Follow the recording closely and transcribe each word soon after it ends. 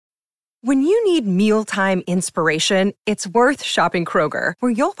When you need mealtime inspiration, it's worth shopping Kroger,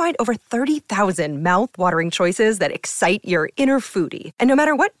 where you'll find over 30,000 mouth-watering choices that excite your inner foodie. And no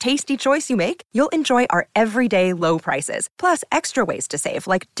matter what tasty choice you make, you'll enjoy our everyday low prices, plus extra ways to save,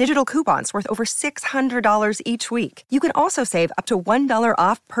 like digital coupons worth over $600 each week. You can also save up to $1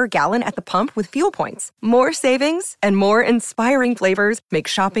 off per gallon at the pump with fuel points. More savings and more inspiring flavors make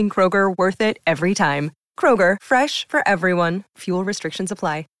shopping Kroger worth it every time. Kroger, fresh for everyone. Fuel restrictions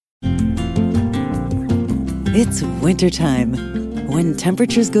apply. It's wintertime. When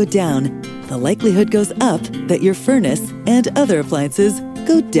temperatures go down, the likelihood goes up that your furnace and other appliances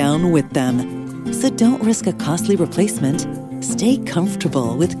go down with them. So don't risk a costly replacement. Stay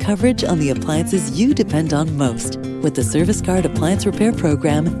comfortable with coverage on the appliances you depend on most with the Service Guard Appliance Repair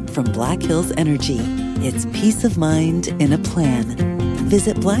Program from Black Hills Energy. It's peace of mind in a plan.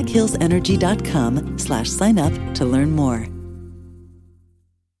 Visit blackhillsenergy.com/sign up to learn more.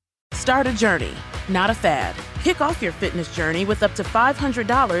 Start a journey, not a fad. Kick off your fitness journey with up to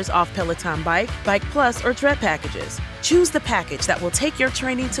 $500 off Peloton Bike, Bike Plus, or Tread packages. Choose the package that will take your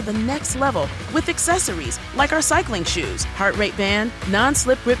training to the next level with accessories like our cycling shoes, heart rate band,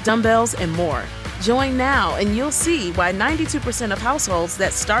 non-slip grip dumbbells, and more. Join now and you'll see why 92% of households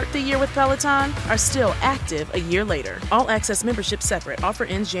that start the year with Peloton are still active a year later. All access membership separate. Offer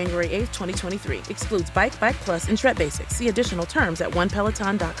ends January 8th, 2023. Excludes Bike, Bike Plus, and Tread Basics. See additional terms at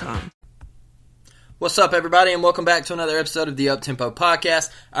onepeloton.com. What's up, everybody, and welcome back to another episode of the Uptempo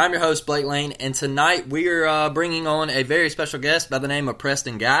Podcast. I'm your host, Blake Lane, and tonight we are bringing on a very special guest by the name of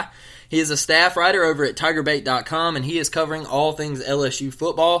Preston Guy. He is a staff writer over at TigerBait.com, and he is covering all things LSU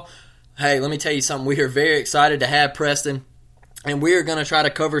football. Hey, let me tell you something. We are very excited to have Preston, and we are going to try to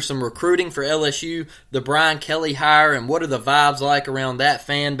cover some recruiting for LSU, the Brian Kelly hire, and what are the vibes like around that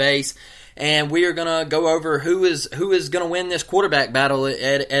fan base. And we are going to go over who is going to win this quarterback battle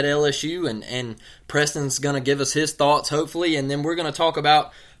at LSU, and Preston's going to give us his thoughts, hopefully, and then we're going to talk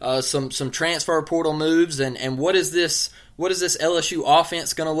about some transfer portal moves and what is this LSU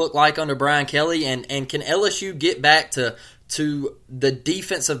offense going to look like under Brian Kelly, and can LSU get back to the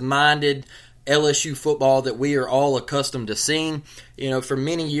defensive-minded LSU football that we are all accustomed to seeing. You know, for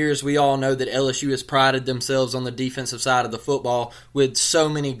many years we all know that LSU has prided themselves on the defensive side of the football with so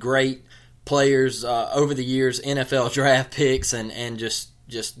many great players over the years, NFL draft picks, and just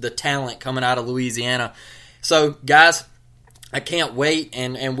the talent coming out of Louisiana. So, guys, I can't wait,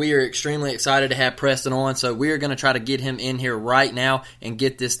 and we are extremely excited to have Preston on, so we are going to try to get him in here right now and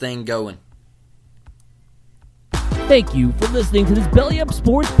get this thing going. Thank you for listening to this Belly Up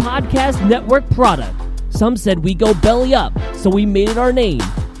Sports Podcast Network product. Some said we go belly up, so we made it our name,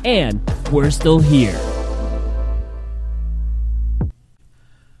 and we're still here.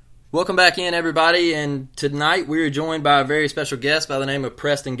 Welcome back in, everybody, and tonight we are joined by a very special guest by the name of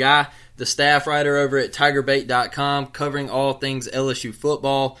Preston Guy, the staff writer over at TigerBait.com, covering all things LSU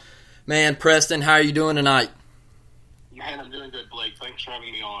football. Man, Preston, how are you doing tonight? Man, I'm doing good, Blake. Thanks for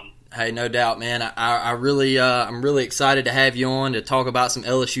having me on. Hey, no doubt, man. I'm really excited to have you on to talk about some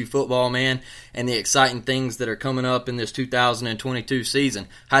LSU football, man, and the exciting things that are coming up in this 2022 season.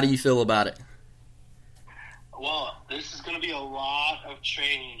 How do you feel about it? Well, this is going to be a lot of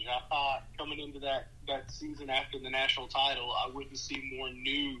change. I thought coming into that season after the national title, I wouldn't see more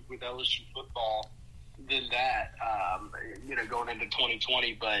new with LSU football than that, going into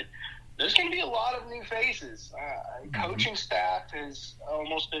 2020. But there's going to be a lot of new faces. Coaching staff has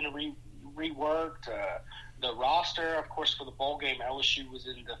almost been reworked. The roster, of course, for the bowl game, LSU was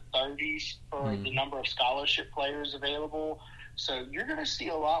in the 30s for the number of scholarship players available. So you're going to see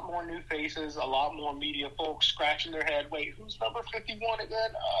a lot more new faces, a lot more media folks scratching their head. Wait, who's number 51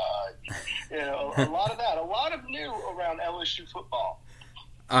 again? A lot of that. A lot of new around LSU football.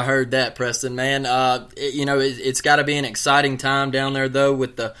 I heard that, Preston, man. It's got to be an exciting time down there, though,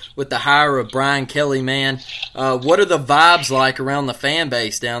 with the hire of Brian Kelly, man. What are the vibes like around the fan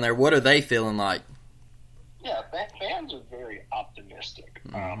base down there? What are they feeling like? Yeah, fans are very optimistic.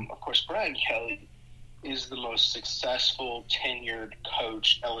 Of course, Brian Kelly is the most successful tenured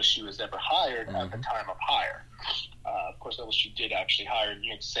coach LSU has ever hired at the time of hire. Of course, LSU did actually hire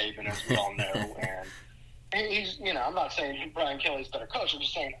Nick Saban, as we all know, and he's, I'm not saying Brian Kelly's a better coach. I'm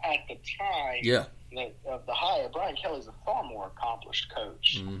just saying at the time of the hire, Brian Kelly's a far more accomplished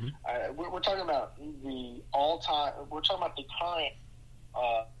coach. We're talking about the all-time. We're talking about the current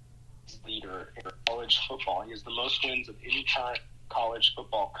leader in college football. He has the most wins of any current college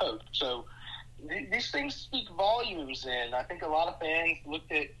football coach. So these things speak volumes, and I think a lot of fans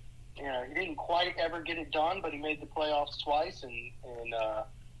looked at, he didn't quite ever get it done, but he made the playoffs twice and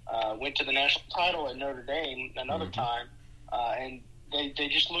went to the national title at Notre Dame another time. And they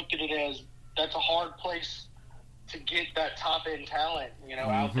just looked at it as that's a hard place to get that top-end talent,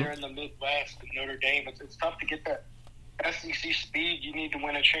 out there in the Midwest and Notre Dame. It's tough to get that SEC speed. You need to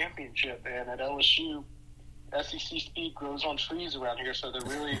win a championship. And at LSU, SEC speed grows on trees around here, so they're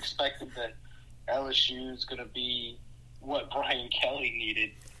really expecting that LSU is going to be what Brian Kelly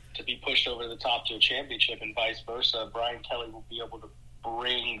needed to be pushed over the top to a championship, and vice versa. Brian Kelly will be able to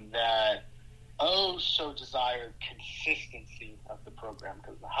bring that so-desired consistency of the program,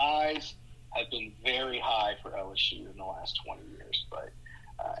 because the highs have been very high for LSU in the last 20 years. But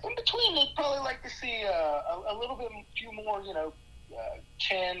in between, they'd probably like to see a little bit, few more,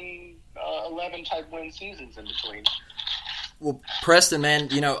 10, 11 type win seasons in between. Well, Preston, man,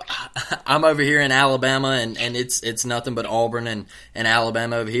 I'm over here in Alabama, and it's nothing but Auburn and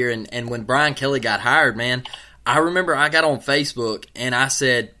Alabama over here. And when Brian Kelly got hired, man, I remember I got on Facebook and I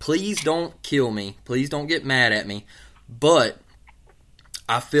said, please don't kill me. Please don't get mad at me. But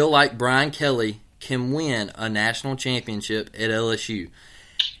I feel like Brian Kelly can win a national championship at LSU.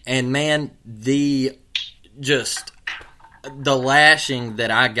 And, man, the lashing that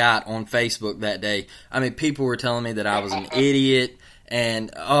I got on Facebook that day, I mean, people were telling me that I was an idiot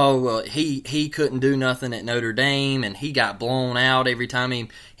and, he couldn't do nothing at Notre Dame and he got blown out every time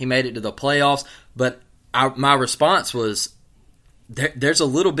he made it to the playoffs. But my response was, there's a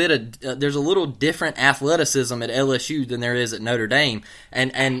little different athleticism at LSU than there is at Notre Dame,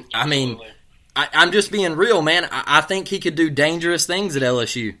 and I mean, I'm just being real, man. I think he could do dangerous things at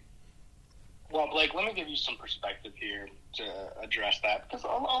LSU. Well, Blake, let me give you some perspective here to address that, because a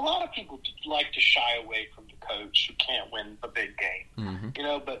lot of people like to shy away from the coach who can't win the big game,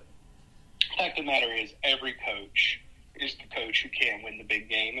 But the fact of the matter is, every coach is the coach who can't win the big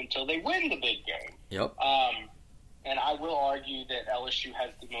game until they win the big game. Yep. And I will argue that LSU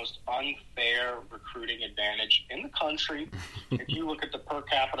has the most unfair recruiting advantage in the country. If you look at the per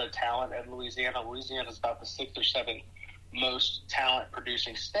capita talent at Louisiana is about the 6th or 7th most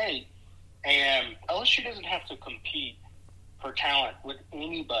talent-producing state. And LSU doesn't have to compete for talent with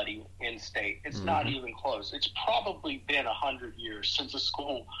anybody in state. It's not even close. It's probably been 100 years since a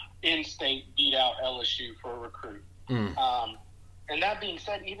school in state beat out LSU for a recruit. And that being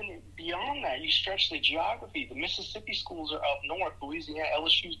said, even beyond that, you stretch the geography. The Mississippi schools are up north. Louisiana,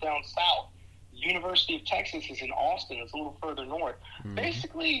 LSU's down south. The University of Texas is in Austin. It's a little further north.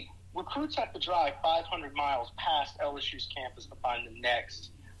 Basically, recruits have to drive 500 miles past LSU's campus to find the next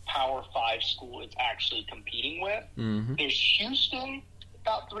Power 5 school it's actually competing with. There's Houston,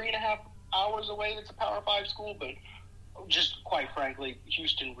 about 3.5 hours away, that's a Power 5 school, but just quite frankly,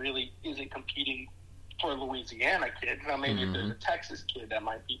 Houston really isn't competing for a Louisiana kid. Now, maybe if there's a Texas kid, that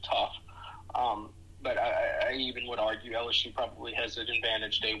might be tough. But I even would argue LSU probably has an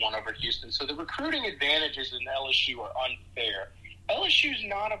advantage day one over Houston. So the recruiting advantages in LSU are unfair. LSU's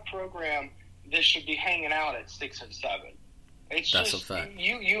not a program that should be hanging out at 6 and 7. It's That's just, a fact.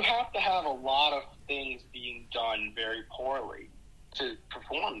 You have to have a lot of things being done very poorly to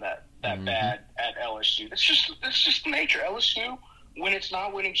perform that bad at LSU. It's just nature. LSU, when it's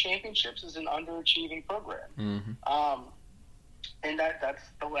not winning championships, is an underachieving program. And that's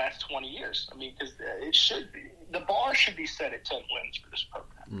the last 20 years. I mean, because it should be. The bar should be set at 10 wins for this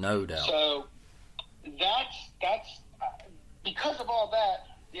program. No doubt. So that's because of all that,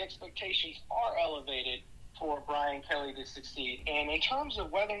 the expectations are elevated for Brian Kelly to succeed. And in terms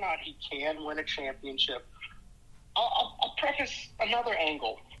of whether or not he can win a championship, I'll preface another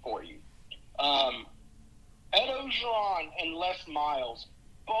angle for you. Ed Ogeron and Les Miles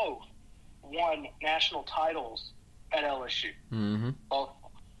both won national titles at LSU. Both.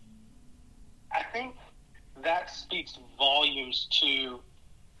 I think that speaks volumes to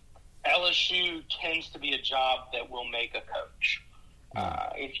LSU tends to be a job that will make a coach.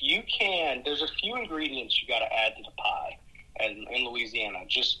 If you can, there's a few ingredients you got to add to the pie in Louisiana,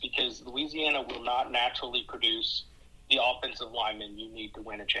 just because Louisiana will not naturally produce the offensive lineman you need to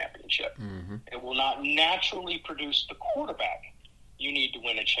win a championship. It will not naturally produce the quarterback you need to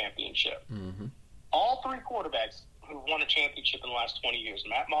win a championship. All three quarterbacks who won a championship in the last 20 years,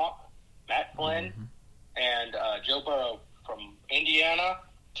 Matt Mock, Matt Flynn, and Joe Burrow from Indiana,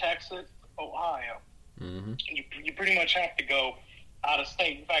 Texas, Ohio. You pretty much have to go out of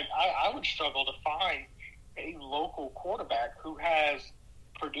state. In fact, I would struggle to find a local quarterback who has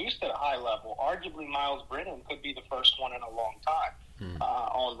produced at a high level. Arguably, Miles Brennan could be the first one in a long time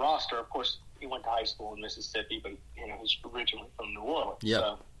on roster. Of course, he went to high school in Mississippi, but he's originally from New Orleans.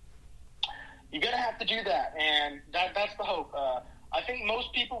 So you're going to have to do that, and that's the hope. I think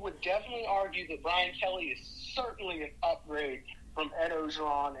most people would definitely argue that Brian Kelly is certainly an upgrade from Ed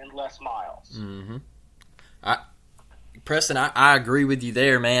Ogeron and Les Miles. Preston, I agree with you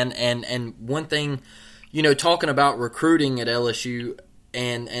there, man. And one thing, talking about recruiting at LSU,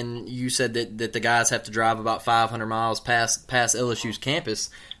 and you said that the guys have to drive about 500 miles past LSU's campus.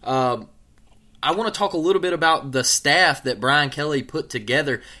 I want to talk a little bit about the staff that Brian Kelly put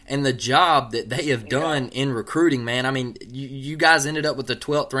together and the job that they have done in recruiting, man. I mean, you guys ended up with the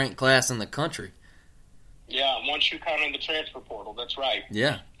 12th ranked class in the country. Yeah, once you count in the transfer portal, that's right.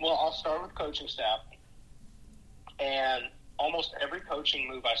 Yeah. Well, I'll start with coaching staff. And almost every coaching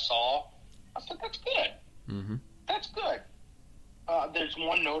move I saw, I said, that's good. Mm-hmm. That's good. There's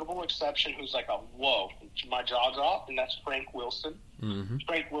one notable exception who's like, whoa, my jaw's off, and that's Frank Wilson. Mm-hmm.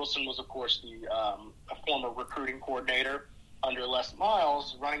 Frank Wilson was, of course, a former recruiting coordinator under Les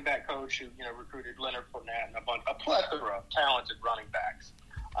Miles, running back coach who recruited Leonard Fournette and a plethora of talented running backs.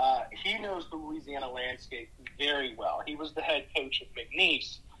 He knows the Louisiana landscape very well. He was the head coach of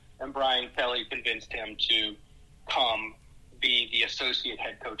McNeese, and Brian Kelly convinced him to come be the associate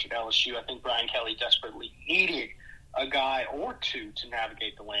head coach at LSU. I think Brian Kelly desperately needed a guy or two to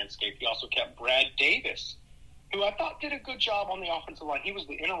navigate the landscape. He also kept Brad Davis, who I thought did a good job on the offensive line. He was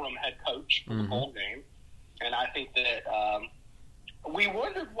the interim head coach for the bowl game, and I think that we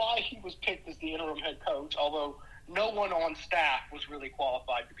wondered why he was picked as the interim head coach, although no one on staff was really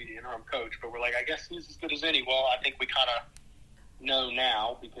qualified to be the interim coach. But we're like, I guess he's as good as any. Well, I think we kind of know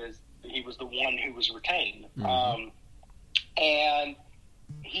now because he was the one who was retained. And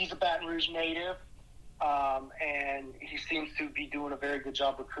he's a Baton Rouge native. And he seems to be doing a very good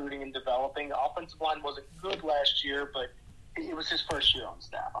job recruiting and developing. The offensive line wasn't good last year, but it was his first year on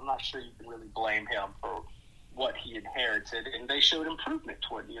staff. I'm not sure you can really blame him for what he inherited. And they showed improvement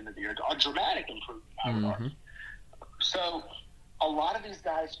toward the end of the year, a dramatic improvement, I would argue. So a lot of these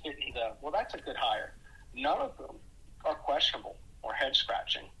guys fit into, well, that's a good hire. None of them are questionable or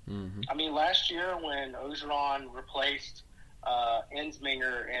head-scratching. I mean, last year when Ogeron replaced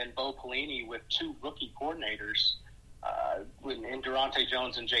Ensminger and Bo Pelini with two rookie coordinators, in Durante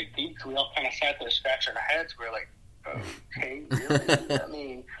Jones and Jake Peaks, we all kind of sat there scratching our heads. We were like, okay, really? I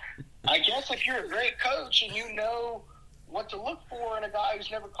mean, I guess if you're a great coach and you know what to look for in a guy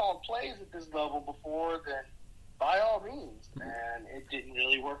who's never called plays at this level before, then by all means. And it didn't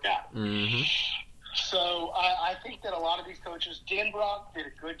really work out. So I think that a lot of these coaches, Denbrock did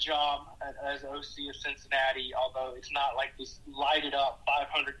a good job as OC of Cincinnati, although it's not like this lighted up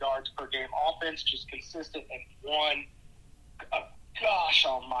 500 yards per game offense, just consistent and won, gosh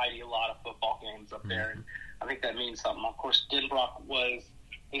almighty, a lot of football games up there. And I think that means something. Of course, Denbrock was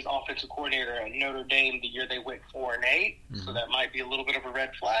his offensive coordinator at Notre Dame the year they went 4-8, so that might be a little bit of a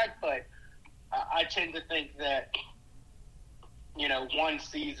red flag, but I tend to think that one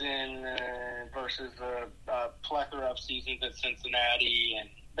season versus a plethora of seasons at Cincinnati, and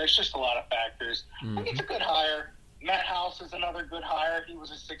there's just a lot of factors. I think it's a good hire. Matt House is another good hire. He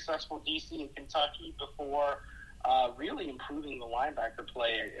was a successful DC in Kentucky before really improving the linebacker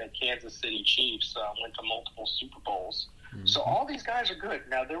play at Kansas City Chiefs. Went to multiple Super Bowls. So all these guys are good.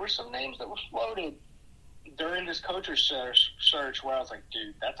 Now, there were some names that were floated during this coach's search where I was like,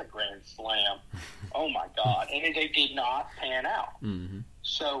 dude, that's a grand slam. Oh, my God. And they did not pan out.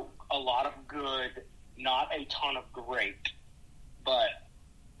 So a lot of good, not a ton of great. But,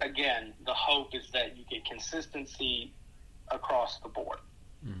 again, the hope is that you get consistency across the board.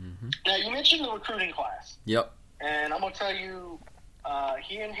 Now, you mentioned the recruiting class. Yep. And I'm going to tell you,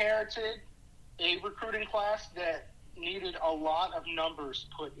 he inherited a recruiting class that needed a lot of numbers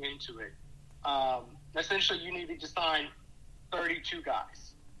put into it. Essentially, you needed to sign 32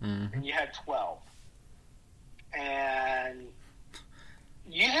 guys, and you had 12. And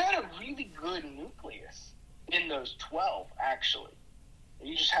you had a really good nucleus in those 12, actually.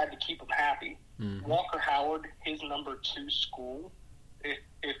 You just had to keep them happy. Walker Howard, his number 2 school,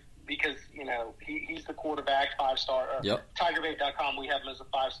 because, he's the quarterback, 5-star. TigerBait.com, we have him as a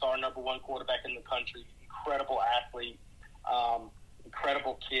 5-star, number 1 quarterback in the country. Incredible athlete,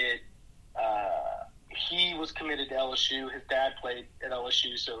 incredible kid. He was committed to LSU. His dad played at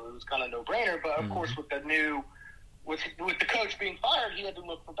LSU, so it was kind of no-brainer. But, of course, with the coach being fired, he had to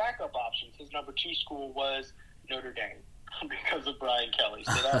look for backup options. His number 2 school was Notre Dame because of Brian Kelly.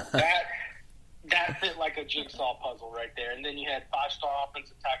 So that fit like a jigsaw puzzle right there. And then you had 5-star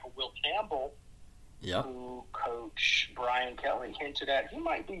offensive tackle Will Campbell, who Coach Brian Kelly hinted at he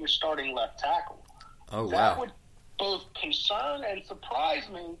might be your starting left tackle. Oh, that would both concern and surprise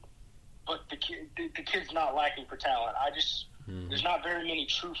me. But the kid's not lacking for talent. There's not very many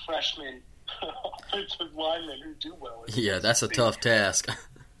true freshmen offensive linemen who do well. Yeah, that's a tough task.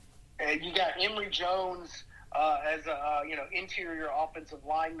 And you got Emory Jones as a interior offensive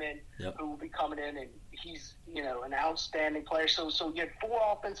lineman who will be coming in and he's an outstanding player. So you had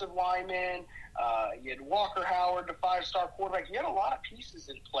 4 offensive linemen. You had Walker Howard, the 5-star quarterback. You had a lot of pieces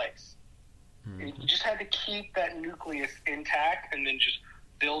in place. Mm-hmm. You just had to keep that nucleus intact and then just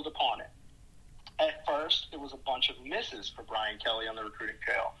build upon it. At first, it was a bunch of misses for Brian Kelly on the recruiting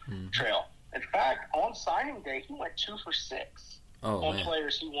trail. In fact, on signing day, he went 2 for 6 on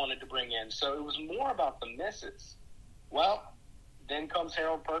players he wanted to bring in. So it was more about the misses. Well, then comes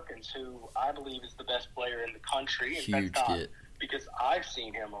Harold Perkins, who I believe is the best player in the country. Huge get. Because I've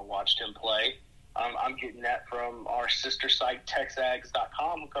seen him or watched him play. I'm getting that from our sister site,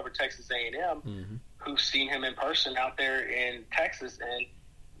 TexAgs.com, who cover Texas A&M, who've seen him in person out there in Texas, and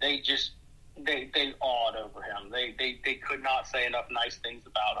they awed over him. They could not say enough nice things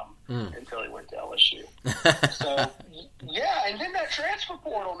about him until he went to LSU. So, yeah, and then that transfer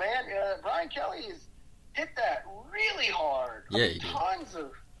portal, man. Brian Kelly has hit that really hard. Yeah, tons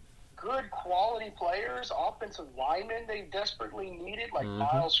of good quality players, offensive linemen they desperately needed, like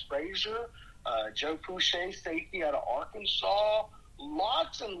Miles Frazier, Joe Fouché, safety out of Arkansas.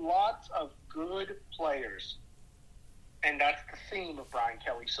 Lots and lots of good players. And that's the theme of Brian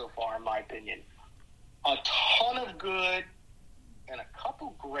Kelly so far, in my opinion. A ton of good and a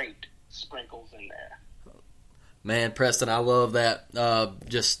couple great sprinkles in there. Man, Preston, I love that.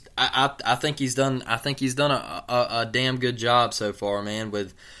 I think he's done. I think he's done a damn good job so far, man.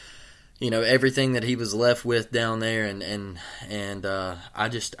 With everything that he was left with down there, and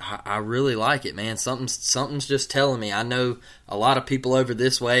I really like it, man. Something's just telling me. I know a lot of people over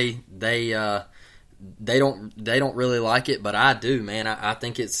this way. They don't really like it, but I do, man. I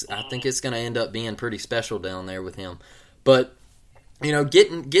think it's going to end up being pretty special down there with him. But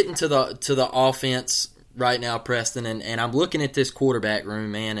getting to the offense right now, Preston, and I'm looking at this quarterback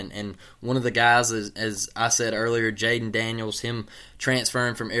room, man, and one of the guys is, as I said earlier, Jaden Daniels, him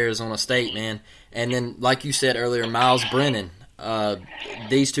transferring from Arizona State, man, and then like you said earlier, Miles Brennan.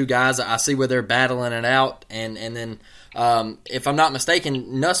 These two guys, I see where they're battling it out, and then if I'm not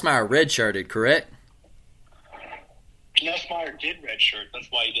mistaken, Nussmeier redshirted, correct? Nussmeier did redshirt. That's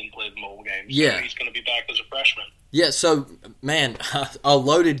why he didn't play the bowl game. So yeah, he's going to be back as a freshman. Yeah. So, man, a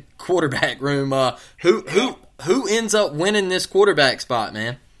loaded quarterback room. Who ends up winning this quarterback spot,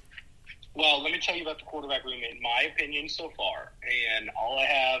 man? Well, let me tell you about the quarterback room in my opinion so far. And all I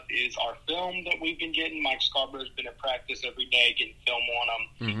have is our film that we've been getting. Mike Scarborough's been at practice every day getting film on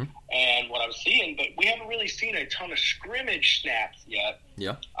them. And what I was seeing, but we haven't really seen a ton of scrimmage snaps yet.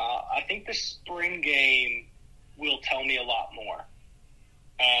 Yeah. I think the spring game will tell me a lot more.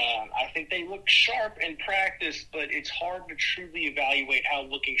 I think they look sharp in practice, but it's hard to truly evaluate how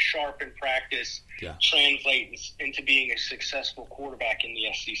looking sharp in practice translates into being a successful quarterback in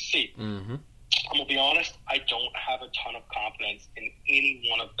the SEC. I'm going to be honest, I don't have a ton of confidence in any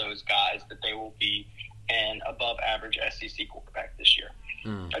one of those guys that they will be an above-average SEC quarterback this year.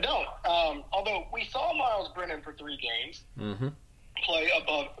 I don't. Although we saw Miles Brennan for 3 games play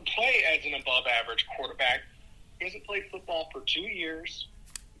as an above-average quarterback. He hasn't played football for 2 years.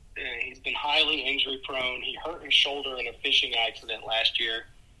 He's been highly injury-prone. He hurt his shoulder in a fishing accident last year.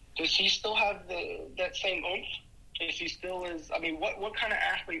 Does he still have that same oomph? Is he still is? I mean, what kind of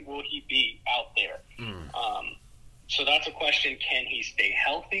athlete will he be out there? So that's a question. Can he stay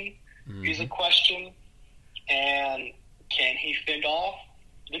healthy? Is a question. And can he fend off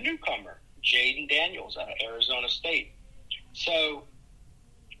the newcomer, Jaden Daniels out of Arizona State? So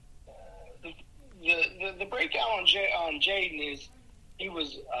the breakdown on Jaden is he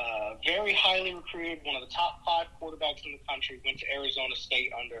was very highly recruited, one of the top 5 quarterbacks in the country, went to Arizona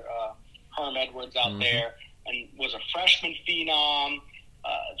State under Herm Edwards out there, and was a freshman phenom,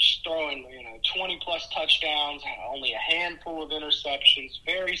 just throwing 20-plus touchdowns, only a handful of interceptions,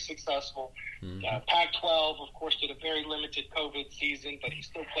 very successful. Pac-12, of course, did a very limited COVID season, but he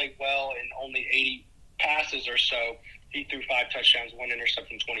still played well in only 80 passes or so. He threw 5 touchdowns, 1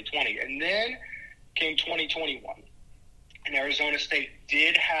 interception in 2020. And then came 2021. And Arizona State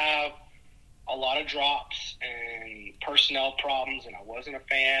did have a lot of drops and personnel problems, and I wasn't a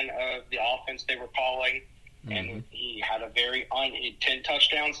fan of the offense they were calling. And he had 10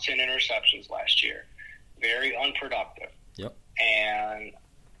 touchdowns, 10 interceptions last year. Very unproductive. Yep. And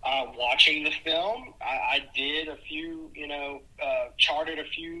watching the film, I did a few, charted a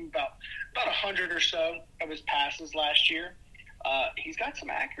few, about 100 or so of his passes last year. He's got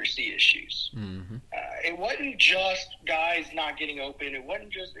some accuracy issues. It wasn't just guys not getting open. It wasn't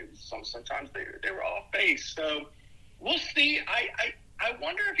just sometimes they were off base. So we'll see. I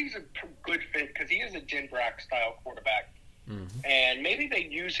wonder if he's a good fit because he is a Denbrack style quarterback, and maybe they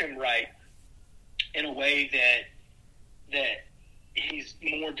use him right in a way that he's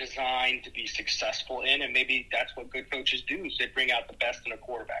more designed to be successful in, and maybe that's what good coaches do, is they bring out the best in a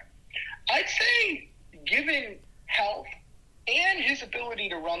quarterback. I'd say, given health and his ability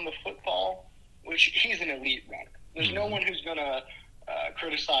to run the football, which he's an elite runner. There's no one who's going to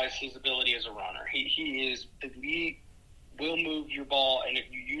criticize his ability as a runner. He is elite, will move your ball, and if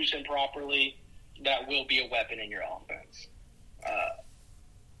you use him properly, that will be a weapon in your offense.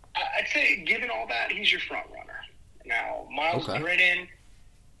 I'd say, given all that, he's your front runner. Now, Miles Brennan,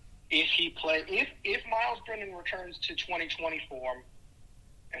 if Miles Brennan returns to 2020 form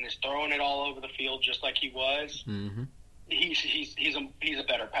and is throwing it all over the field just like he was, he's a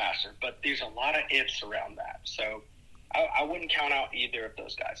better passer. But there's a lot of ifs around that. So I wouldn't count out either of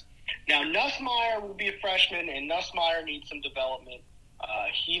those guys. Now, Nussmeier will be a freshman, and Nussmeier needs some development.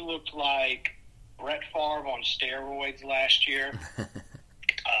 He looked like Brett Favre on steroids last year.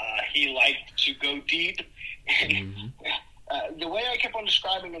 He liked to go deep. And the way I kept on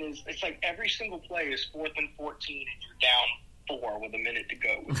describing it is, it's like every single play is 4th and 14, and you're down 4 with a minute to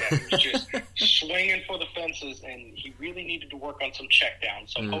go. With that, he was just swinging for the fences, and he really needed to work on some checkdowns.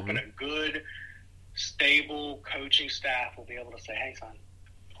 So I'm hoping a good, stable coaching staff will be able to say, "Hey, son,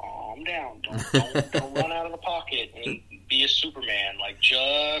 calm down. Don't run out of the pocket and be a Superman. Like,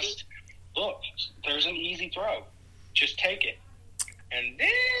 just look. There's an easy throw. Just take it." And then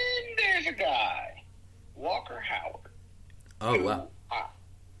there's a guy, Walker Howard. Oh, wow.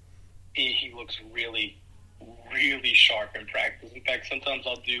 He looks really, really sharp in practice. In fact, sometimes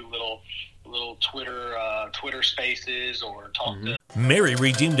I'll do little Twitter spaces or talk to. Mary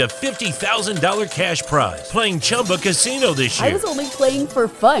redeemed a $50,000 cash prize playing Chumba Casino this year. I was only playing for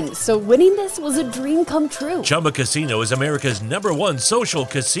fun, so winning this was a dream come true. Chumba Casino is America's #1 social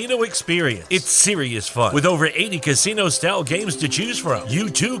casino experience. It's serious fun. With over 80 casino-style games to choose from, you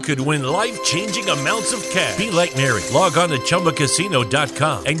too could win life-changing amounts of cash. Be like Mary. Log on to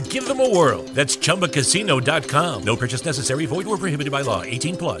ChumbaCasino.com and give them a whirl. That's ChumbaCasino.com. No purchase necessary. Void where prohibited by law.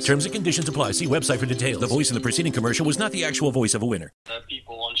 18+. Terms and conditions apply. See website for details. The voice in the preceding commercial was not the actual voice of a winner.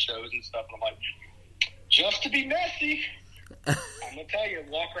 People on shows and stuff, and I'm like, just to be messy, I'm going to tell you,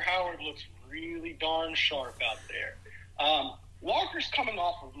 Walker Howard looks really darn sharp out there. Walker's coming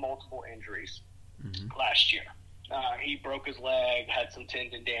off of multiple injuries last year. He broke his leg, had some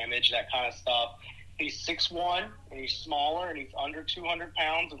tendon damage, that kind of stuff. He's 6'1", and he's smaller, and he's under 200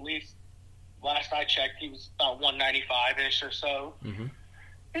 pounds, at least last I checked. He was about 195-ish or so.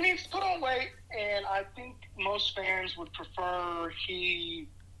 He needs to put on weight, and I think most fans would prefer he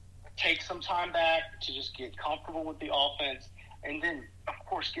take some time back to just get comfortable with the offense, and then, of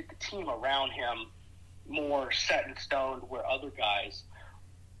course, get the team around him more set in stone, where other guys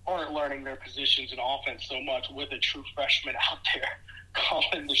aren't learning their positions in offense so much with a true freshman out there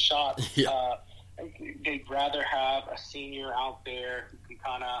calling the shots. They'd rather have a senior out there who can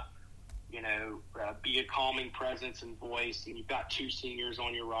kind of, be a calming presence and voice, and you've got 2 seniors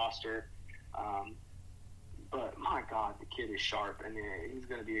on your roster. But, my God, the kid is sharp, and he's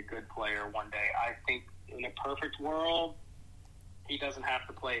going to be a good player one day. I think in a perfect world, he doesn't have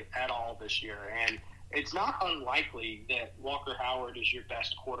to play at all this year. And it's not unlikely that Walker Howard is your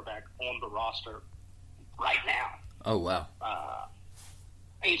best quarterback on the roster right now. Oh, wow.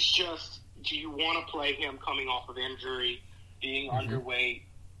 It's just, do you want to play him coming off of injury, being underweight,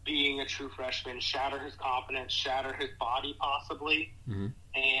 being a true freshman, shatter his confidence, shatter his body possibly?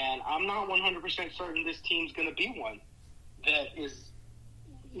 And I'm not 100% certain this team's going to be one that is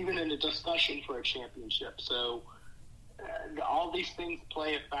even in the discussion for a championship. So all these things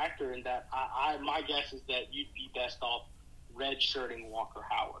play a factor in that. My guess is that you'd be best off redshirting Walker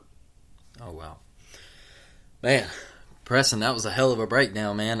Howard. Oh, wow. Man, Preston, that was a hell of a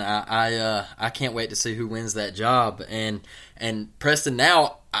breakdown, man. I can't wait to see who wins that job. And Preston,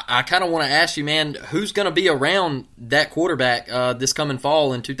 now I kind of want to ask you, man, who's going to be around that quarterback this coming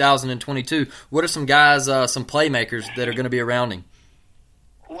fall in 2022? What are some guys, some playmakers that are going to be around him?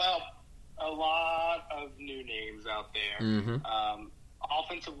 Well, a lot of new names out there.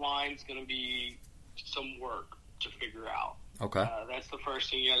 Offensive line's going to be some work to figure out. Okay. That's the first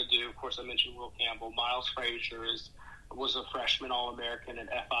thing you got to do. Of course, I mentioned Will Campbell. Miles Frazier was a freshman All-American at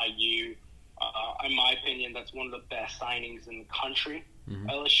FIU. In my opinion, that's one of the best signings in the country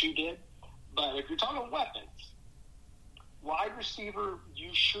LSU did. But if you're talking weapons, wide receiver, you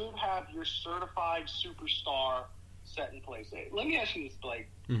should have your certified superstar set in place. Let me ask you this, Blake.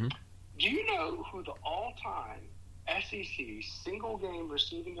 Do you know who the all-time SEC single-game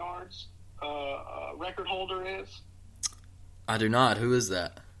receiving yards record holder is? I do not. Who is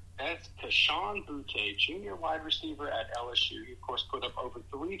that? That's Kashawn Butte, junior wide receiver at LSU. He, of course, put up over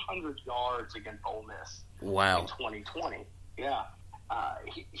 300 yards against Ole Miss in 2020. Yeah.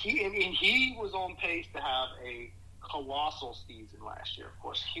 He was on pace to have a colossal season last year. Of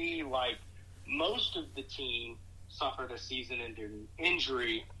course, he, like most of the team, suffered a season-ending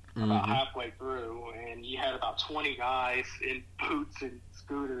injury about halfway through, and you had about 20 guys in boots and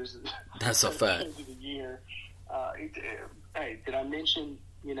scooters. That's a fact. Of the year. Hey, did I mention,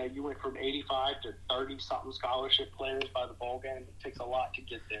 you went from 85 to 30-something scholarship players by the bowl game? It takes a lot to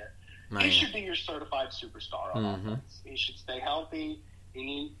get there. Man. He should be your certified superstar on offense. He should stay healthy.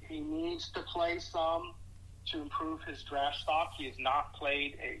 He needs to play some to improve his draft stock. He has not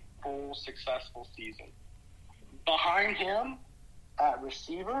played a full, successful season. Behind him, at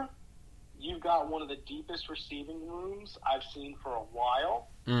receiver, you've got one of the deepest receiving rooms I've seen for a while.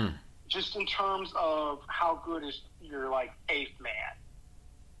 Just in terms of how good is your, eighth man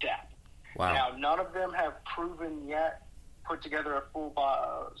depth. Wow. Now, none of them have proven yet, put together a full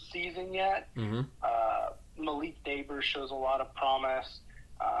season yet. Malik Neighbors shows a lot of promise.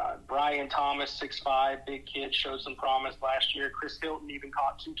 Brian Thomas, 6'5", big kid, showed some promise last year. Chris Hilton even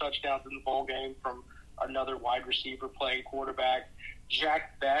caught 2 touchdowns in the bowl game from another wide receiver playing quarterback.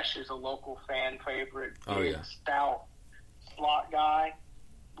 Jack Besh is a local fan favorite. Stout slot guy.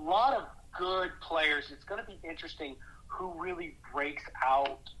 A lot of good players. It's going to be interesting who really breaks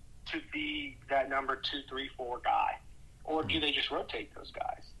out to be that number 2, 3, 4 guy. Or do they just rotate those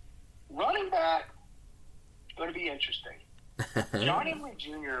guys? Running back, going to be interesting. John Emery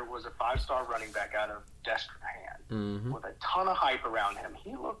Jr. was a 5-star running back out of Destrehan with a ton of hype around him.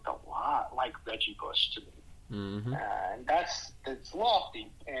 He looked a lot like Reggie Bush to me. And that's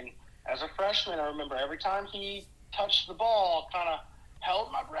lofty. And as a freshman, I remember every time he touched the ball, kind of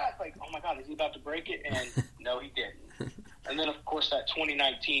held my breath, like, oh my God, is he about to break it? And no, he didn't. And then, of course, that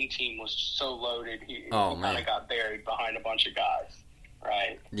 2019 team was so loaded, he kind of got buried behind a bunch of guys,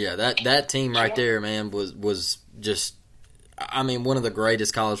 right? Yeah, that team right there, man, was just, one of the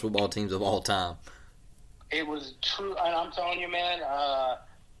greatest college football teams of all time. It was true, and I'm telling you, man,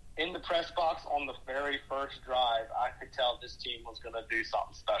 in the press box on the very first drive, I could tell this team was going to do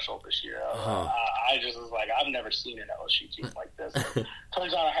something special this year. I just was like, I've never seen an LSU team like this.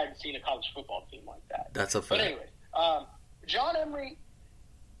 Turns out I hadn't seen a college football team like that. That's a fact. But anyway, John Emery did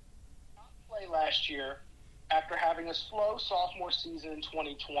not play last year after having a slow sophomore season in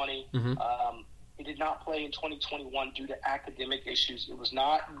 2020. He did not play in 2021 due to academic issues. It was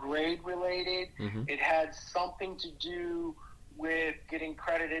not grade-related. It had something to do with getting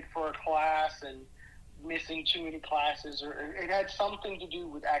credited for a class and missing too many classes, or it had something to do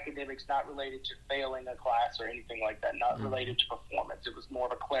with academics, not related to failing a class or anything like that, not related to performance. It was more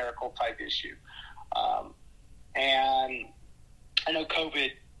of a clerical type issue. And I know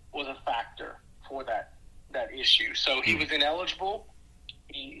COVID was a factor for that issue. So he was ineligible.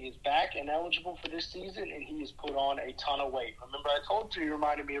 He is back and eligible for this season, and he has put on a ton of weight. Remember, I told you he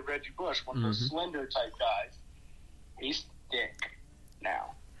reminded me of Reggie Bush, one of those slender type guys. He's thick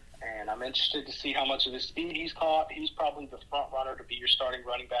now, and I'm interested to see how much of his speed he's caught. He's probably the front runner to be your starting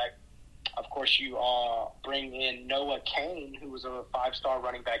running back. Of course, you bring in Noah Cain, who was a 5-star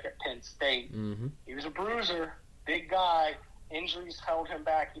running back at Penn State. He was a bruiser, big guy. Injuries held him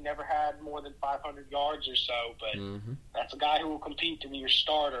back. He never had more than 500 yards or so, but that's a guy who will compete to be your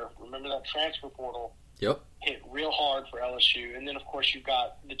starter. Remember that transfer portal hit real hard for LSU. And then, of course, you've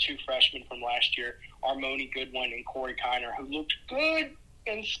got the 2 freshmen from last year, Armoni Goodwin and Corey Kiner, who looked good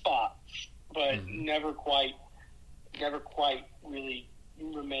in spots, but never quite really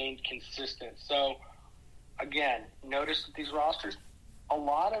remained consistent. So, again, notice that these rosters, a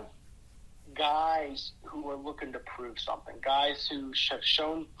lot of guys who are looking to prove something, guys who have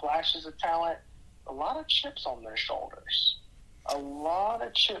shown flashes of talent, a lot of chips on their shoulders.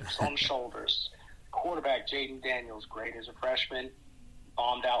 Quarterback Jaden Daniels, great as a freshman,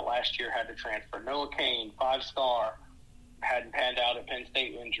 bombed out last year, had to transfer. Noah Cain, 5-star, hadn't panned out at Penn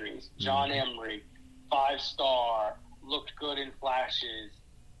State injuries. John Emery, 5-star, looked good in flashes,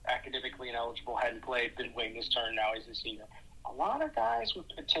 academically ineligible, hadn't played, been waiting his turn, now he's a senior. A lot of guys with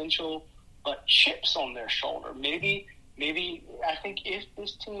potential, but chips on their shoulder. Maybe I think if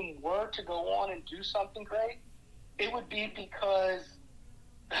this team were to go on and do something great, it would be because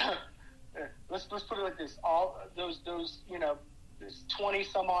let's put it like this: all those 20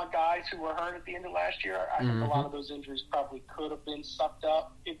 some odd guys who were hurt at the end of last year. I think a lot of those injuries probably could have been sucked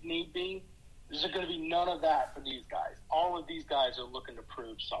up if need be. There's going to be none of that for these guys. All of these guys are looking to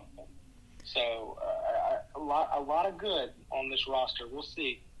prove something. So a lot of good on this roster. We'll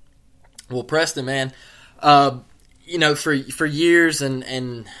see. Well, Preston, man, for years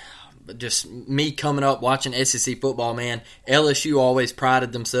and just me coming up watching SEC football, man, LSU always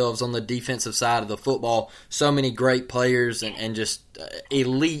prided themselves on the defensive side of the football. So many great players and just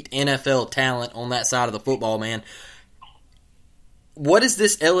elite NFL talent on that side of the football, man. What is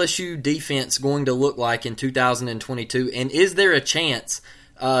this LSU defense going to look like in 2022? And is there a chance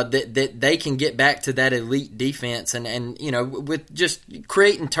that they can get back to that elite defense and with just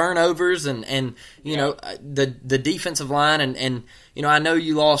creating turnovers and the defensive line and I know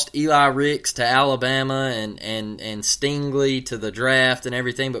you lost Eli Ricks to Alabama and Stingley to the draft and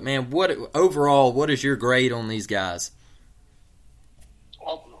everything, but man, what is your grade on these guys?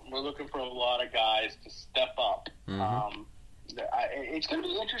 Well, we're looking for a lot of guys to step up. Mm-hmm. It's going to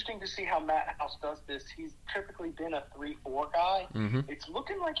be interesting to see how Matt House does this. He's typically been a 3-4 guy. Mm-hmm. It's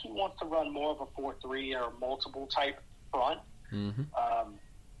looking like he wants to run more of a 4-3 or multiple type front. Mm-hmm.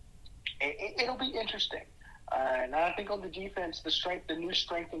 It'll be interesting. And I think on the defense, the new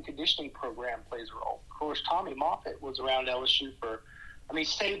strength and conditioning program plays a role. Of course, Tommy Moffitt was around LSU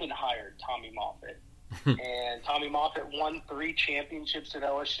Saban hired Tommy Moffitt. And Tommy Moffitt won 3 championships at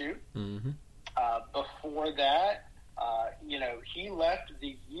LSU. Mm-hmm. Before that, he left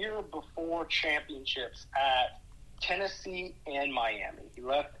the year before championships at Tennessee and Miami. He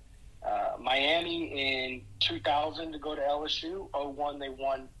left Miami in 2000 to go to LSU. 2001 they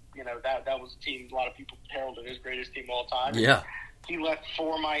won. That was a team a lot of people heralded as greatest team of all time. Yeah. He left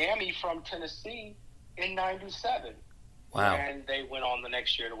for Miami from Tennessee in 97. Wow. And they went on the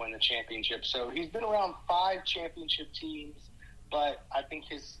next year to win the championship. So he's been around 5 championship teams, but I think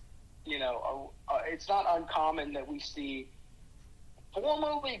his it's not uncommon that we see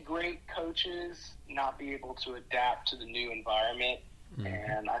formerly great coaches not be able to adapt to the new environment. Mm-hmm.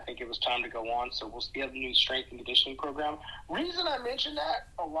 And I think it was time to go on. So we'll see the new strength and conditioning program. Reason I mentioned that,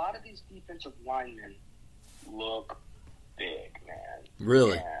 a lot of these defensive linemen look big, man.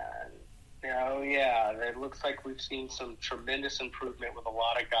 Really? And, it looks like we've seen some tremendous improvement with a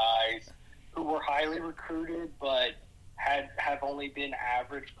lot of guys who were highly recruited, but have only been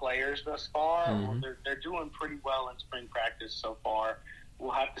average players thus far. Mm-hmm. They're doing pretty well in spring practice so far.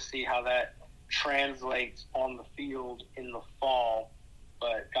 We'll have to see how that translates on the field in the fall.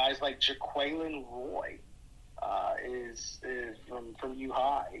 But guys like Jaquelin Roy is from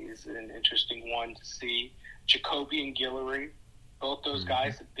U-High is an interesting one to see. Jacoby and Guillory, both those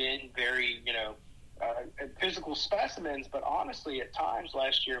guys have been very, physical specimens, but honestly, at times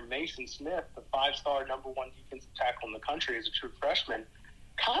last year, Mason Smith, the 5-star number 1 defensive tackle in the country as a true freshman,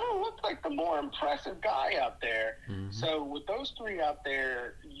 kind of looked like the more impressive guy out there. Mm-hmm. So with those 3 out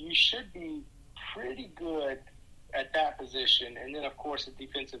there, you should be pretty good at that position. And then, of course, at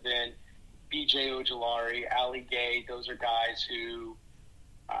defensive end, B.J. Ojolari, Ali Gay, those are guys who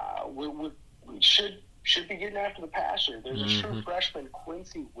should be getting after the passer. There's a true freshman,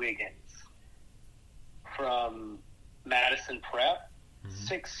 Quincy Wiggins, from Madison Prep,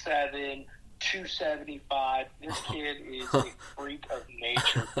 6'7", 275. This kid is a freak of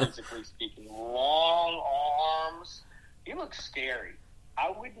nature, physically speaking. Long arms. He looks scary.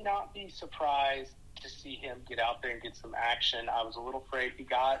 I would not be surprised to see him get out there and get some action. I was a little afraid he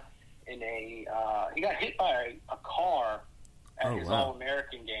got hit by a car at his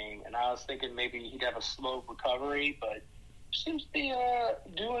All-American game, and I was thinking maybe he'd have a slow recovery, but seems to be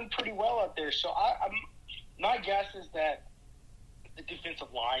doing pretty well out there. So my guess is that the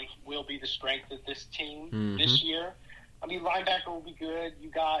defensive line will be the strength of this team this year. I mean, linebacker will be good.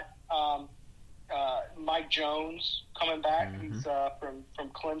 You got Mike Jones coming back. He's from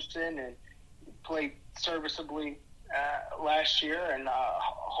Clemson and played serviceably last year, and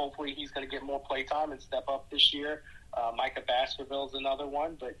hopefully he's going to get more play time and step up this year. Micah Baskerville's another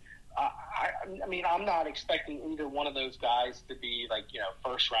one, but I mean, I'm not expecting either one of those guys to be like,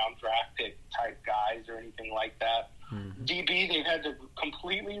 first-round draft pick type guys or anything like that. Mm-hmm. DB, they've had to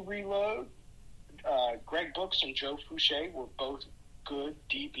completely reload. Greg Brooks and Joe Fouché were both good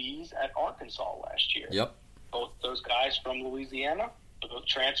DBs at Arkansas last year. Yep. Both those guys from Louisiana, both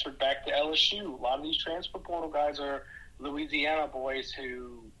transferred back to LSU. A lot of these transfer portal guys are Louisiana boys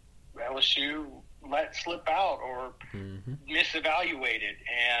who LSU let slip out or misevaluated,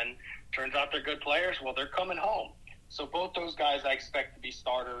 and turns out they're good players. Well, they're coming home. So both those guys I expect to be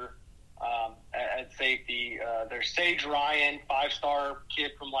starter at safety. There's Sage Ryan, 5-star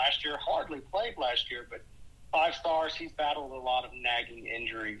kid from last year, hardly played last year, but 5 stars. He's battled a lot of nagging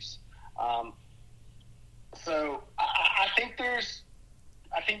injuries. So I think there's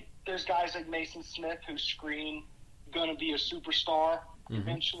guys like Mason Smith who scream going to be a superstar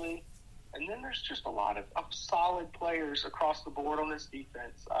eventually. And then there's just a lot of solid players across the board on this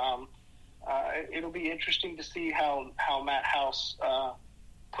defense. It'll be interesting to see how Matt House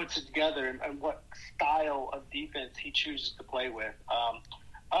puts it together and what style of defense he chooses to play with.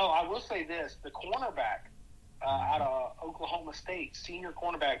 I will say this: the cornerback out of Oklahoma State, senior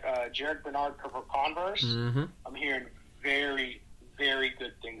cornerback Jared Bernard Converse. Mm-hmm. I'm hearing very, very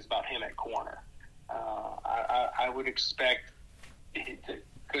good things about him at corner. I would expect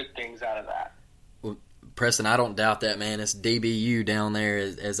good things out of that. Well, Preston, I don't doubt that, man. It's DBU down there,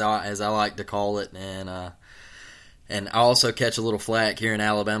 as I like to call it, and I also catch a little flack here in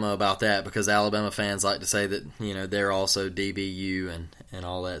Alabama about that because Alabama fans like to say that they're also DBU and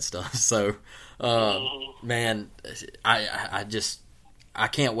all that stuff. So, man, I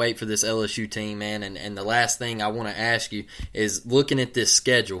can't wait for this LSU team, man. And the last thing I want to ask you is, looking at this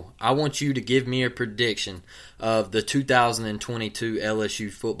schedule, I want you to give me a prediction of the 2022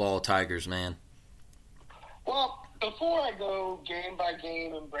 LSU football Tigers, man. Well, before I go game by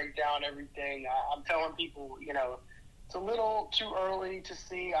game and break down everything, I'm telling people, it's a little too early to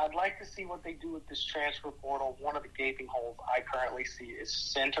see. I'd like to see what they do with this transfer portal. One of the gaping holes I currently see is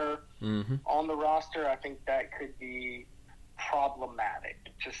center on the roster. I think that could be problematic,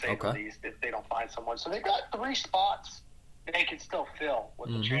 to say the least, if they don't find someone. So they've got 3 spots they can still fill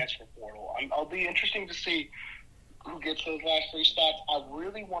with the transfer portal. I'll be interesting to see who gets those last 3 spots. I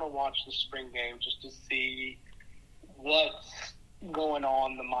really want to watch the spring game just to see what's going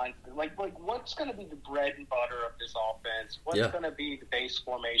on in the mind. Like what's going to be the bread and butter of this offense? What's going to be the base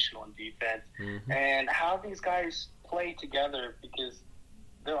formation on defense? And how these guys play together, because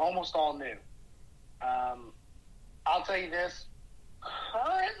they're almost all new. I'll tell you this.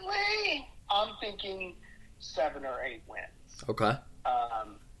 Currently, I'm thinking 7 or 8 wins. Okay.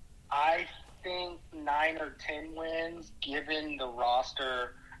 I think 9 or 10 wins, given the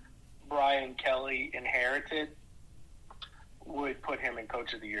roster Brian Kelly inherited, would put him in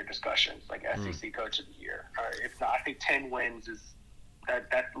Coach of the Year discussions, like SEC Coach of the Year. If not, I think 10 wins is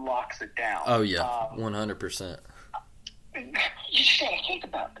that locks it down. Oh yeah, 100%. You just gotta think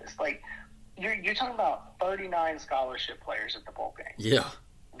about this. Like, you're talking about 39 scholarship players at the bowl game. Yeah.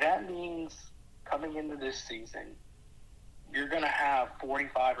 That means coming into this season, you're going to have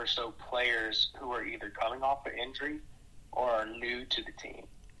 45 or so players who are either coming off an injury or are new to the team.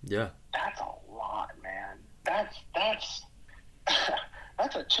 Yeah. That's a lot, man. That's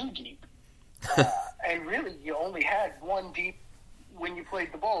a 2 deep. And really, you only had 1 deep when you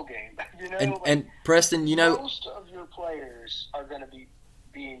played the bowl game. And Preston, most of your players are going to be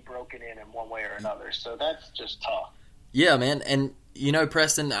being broken in one way or another. So that's just tough. Yeah, man. And,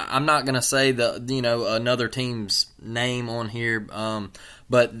 Preston, I'm not going to say another team's name on here,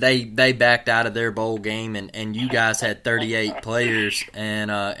 but they backed out of their bowl game, and you guys had 38 players,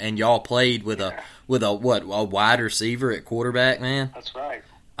 and y'all played with a wide receiver at quarterback, man. That's right.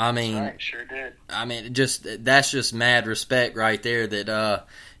 I mean, that's right. Sure did. I mean, that's just mad respect right there that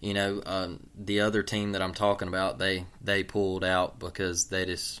the other team that I'm talking about, they pulled out because they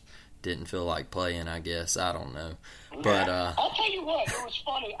just didn't feel like playing, I guess. I don't know. But I'll tell you what, it was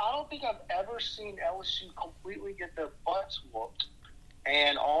funny. I don't think I've ever seen LSU completely get their butts whooped,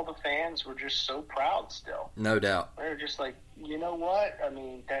 and all the fans were just so proud still. No doubt. They were just like, you know what? I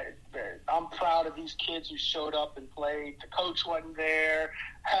mean, I'm proud of these kids who showed up and played. The coach wasn't there.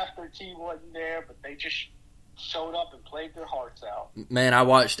 Half their team wasn't there, but they just showed up and played their hearts out. Man, I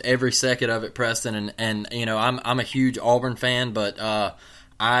watched every second of it, Preston, and I'm a huge Auburn fan, but I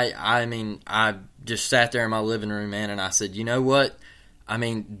just sat there in my living room, man, and I said, you know what? I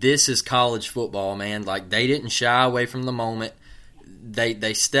mean, this is college football, man. Like, they didn't shy away from the moment.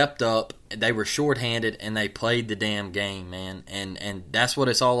 They stepped up. They were shorthanded, and they played the damn game, man. And that's what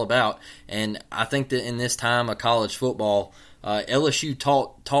it's all about. And I think that in this time of college football, LSU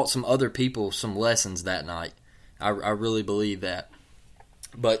taught some other people some lessons that night. I really believe that.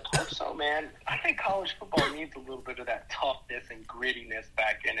 But I hope so, man. I think college football needs a little bit of that toughness and grittiness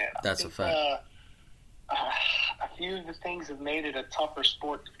back in it. That's a fact. A few of the things have made it a tougher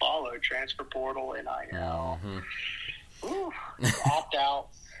sport to follow. Transfer portal, NIL,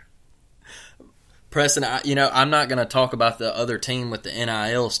 opt-outs. Preston, I'm not going to talk about the other team with the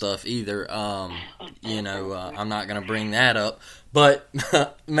NIL stuff either. I'm not going to bring that up. But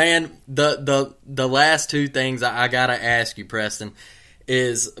man, the last 2 things I got to ask you, Preston,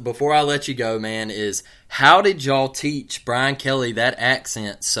 is, before I let you go, man, is how did y'all teach Brian Kelly that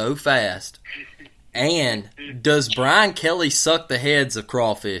accent so fast? And does Brian Kelly suck the heads of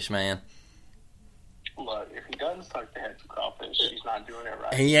crawfish, man? Look, if he doesn't suck the heads of crawfish, he's not doing it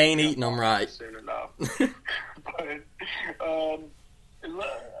right. He ain't eating them right. Soon enough. But,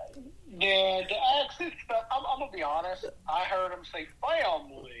 the accent stuff, I'm going to be honest, I heard him say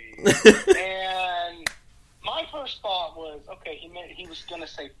family. And my first thought was, okay, he he was going to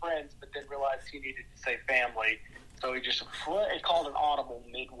say friends, but then realized he needed to say family. So he just called an audible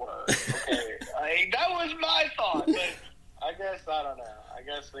mid-word. Okay, that was my thought, but I don't know. I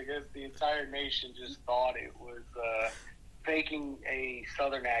guess the entire nation just thought it was faking a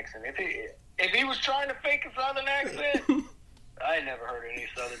Southern accent. If he was trying to fake a Southern accent, I never heard any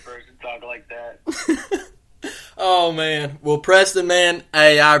Southern person talk like that. Oh, man. Well, Preston, man,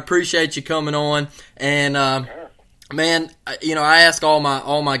 hey, I appreciate you coming on. And, man, I ask all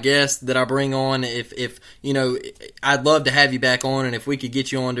my guests that I bring on if I'd love to have you back on, and if we could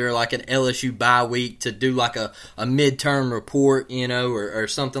get you on there like an LSU bye week to do like a midterm report, or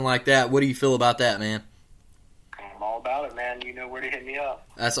something like that. What do you feel about that, man? I'm all about it, man. You know where to hit me up.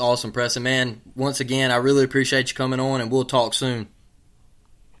 That's awesome, Preston, man. Once again, I really appreciate you coming on, and we'll talk soon.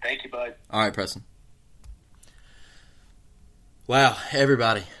 Thank you, bud. All right, Preston. Wow,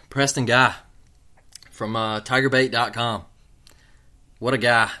 everybody. Preston Guy from TigerBait.com. What a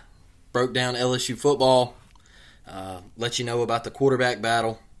guy. Broke down LSU football. Let you know about the quarterback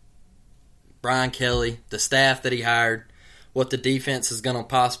battle. Brian Kelly, the staff that he hired, what the defense is going to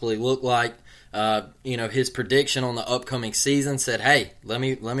possibly look like. His prediction on the upcoming season said, hey, let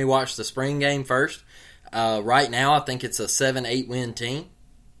me watch the spring game first. Right now, I think it's a 7-8 win team.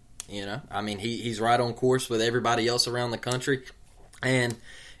 He's right on course with everybody else around the country. And,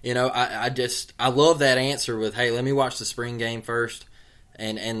 I love that answer with, hey, let me watch the spring game first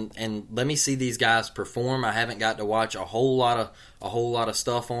and let me see these guys perform. I haven't got to watch a whole lot of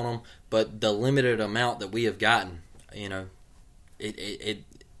stuff on them, but the limited amount that we have gotten,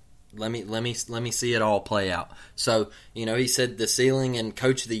 let me see it all play out. So, he said the ceiling and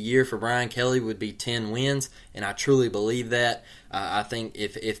coach of the year for Brian Kelly would be 10 wins, and I truly believe that. I think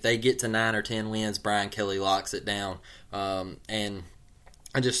if they get to 9 or 10 wins, Brian Kelly locks it down. And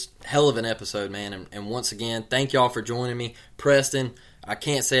just hell of an episode, man. And once again, thank y'all for joining me. Preston, I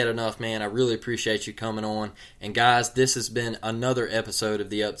can't say it enough, man. I really appreciate you coming on. And guys, this has been another episode of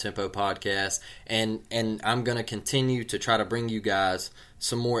the Uptempo Podcast. And I'm going to continue to try to bring you guys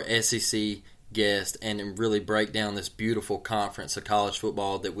some more SEC guests and really break down this beautiful conference of college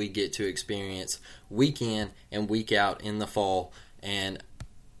football that we get to experience week in and week out in the fall. And,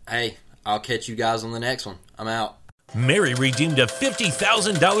 hey, I'll catch you guys on the next one. I'm out. Mary redeemed a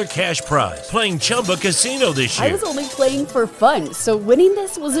 $50,000 cash prize playing Chumba Casino this year. I was only playing for fun, so winning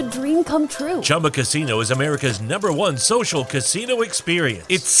this was a dream come true. Chumba Casino is America's #1 social casino experience.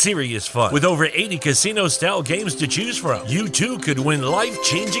 It's serious fun. With over 80 casino-style games to choose from, you too could win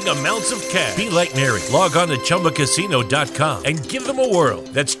life-changing amounts of cash. Be like Mary. Log on to ChumbaCasino.com and give them a whirl.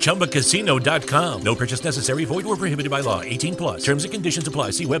 That's ChumbaCasino.com. No purchase necessary. Void or prohibited by law. 18+. Terms and conditions apply.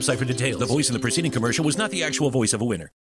 See website for details. The voice in the preceding commercial was not the actual voice of a winner.